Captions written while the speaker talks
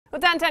Well,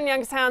 Downtown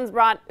Youngstown's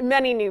brought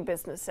many new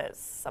businesses,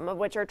 some of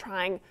which are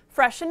trying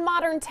fresh and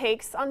modern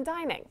takes on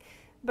dining.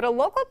 But a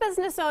local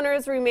business owner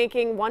is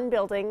remaking one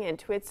building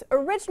into its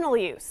original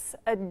use,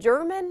 a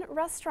German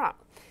restaurant.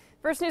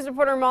 First News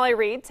reporter Molly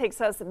Reed takes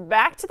us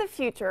back to the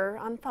future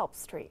on Phelps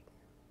Street.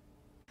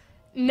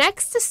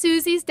 Next to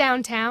Susie's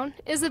Downtown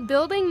is a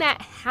building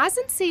that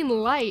hasn't seen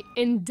light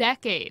in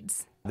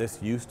decades.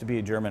 This used to be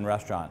a German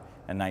restaurant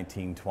in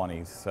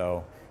 1920s,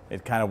 so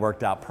it kind of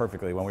worked out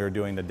perfectly. When we were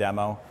doing the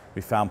demo,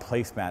 we found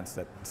placemats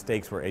that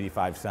steaks were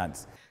 85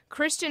 cents.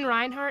 Christian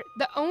Reinhardt,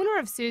 the owner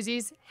of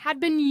Susie's, had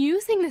been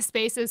using the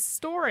space as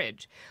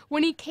storage.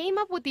 When he came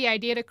up with the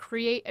idea to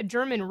create a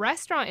German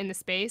restaurant in the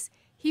space,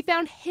 he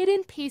found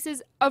hidden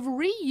pieces of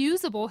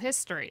reusable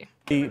history.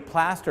 The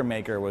plaster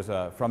maker was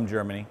from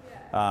Germany.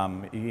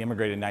 He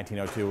immigrated in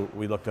 1902.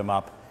 We looked him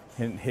up.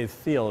 His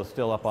seal is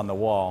still up on the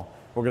wall.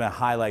 We're going to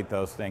highlight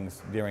those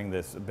things during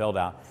this build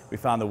out. We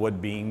found the wood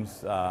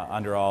beams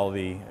under all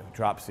the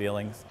drop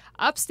ceilings.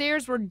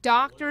 Upstairs were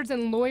doctors'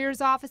 and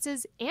lawyers'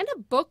 offices and a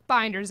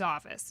bookbinder's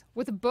office,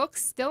 with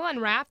books still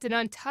unwrapped and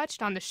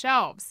untouched on the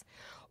shelves.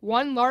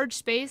 One large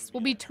space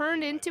will be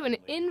turned into an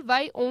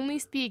invite-only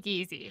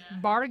speakeasy.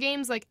 Bar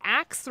games like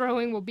axe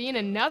throwing will be in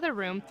another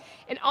room,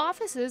 and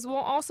offices will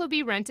also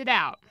be rented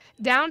out.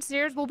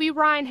 Downstairs will be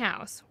Rhine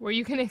House, where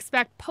you can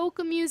expect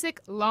polka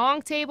music,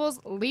 long tables,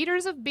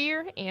 liters of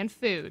beer, and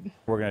food.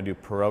 We're going to do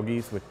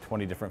pierogies with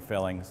 20 different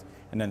fillings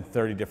and then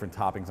 30 different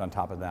toppings on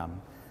top of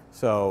them.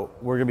 So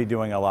we're going to be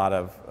doing a lot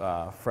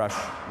of fresh,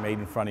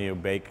 made-in-front-of-you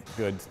baked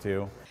goods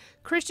too.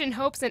 Christian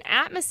hopes an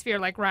atmosphere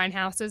like Rhine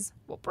House's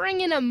will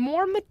bring in a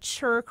more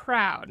mature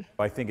crowd.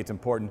 I think it's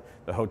important.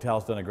 The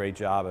hotel's done a great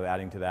job of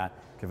adding to that.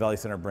 Cavelli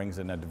Center brings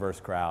in a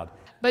diverse crowd.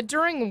 But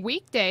during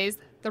weekdays,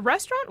 the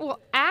restaurant will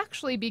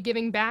actually be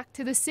giving back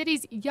to the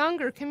city's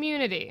younger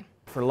community.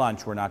 For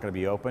lunch, we're not going to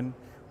be open.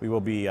 We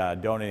will be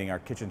donating our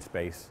kitchen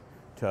space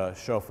to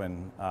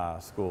Schoffen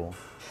School.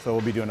 So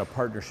we'll be doing a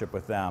partnership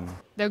with them.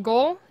 The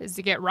goal is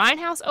to get Rhine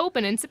House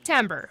open in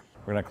September.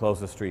 We're going to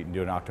close the street and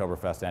do an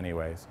Oktoberfest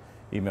anyways,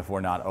 even if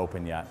we're not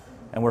open yet.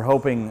 And we're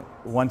hoping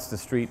once the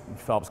street in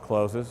Phelps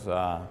closes,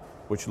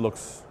 which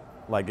looks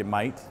like it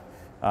might,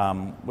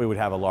 we would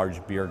have a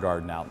large beer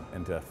garden out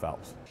into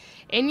Phelps.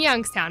 In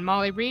Youngstown,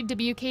 Molly Reed,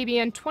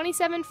 WKBN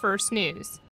 27 First News.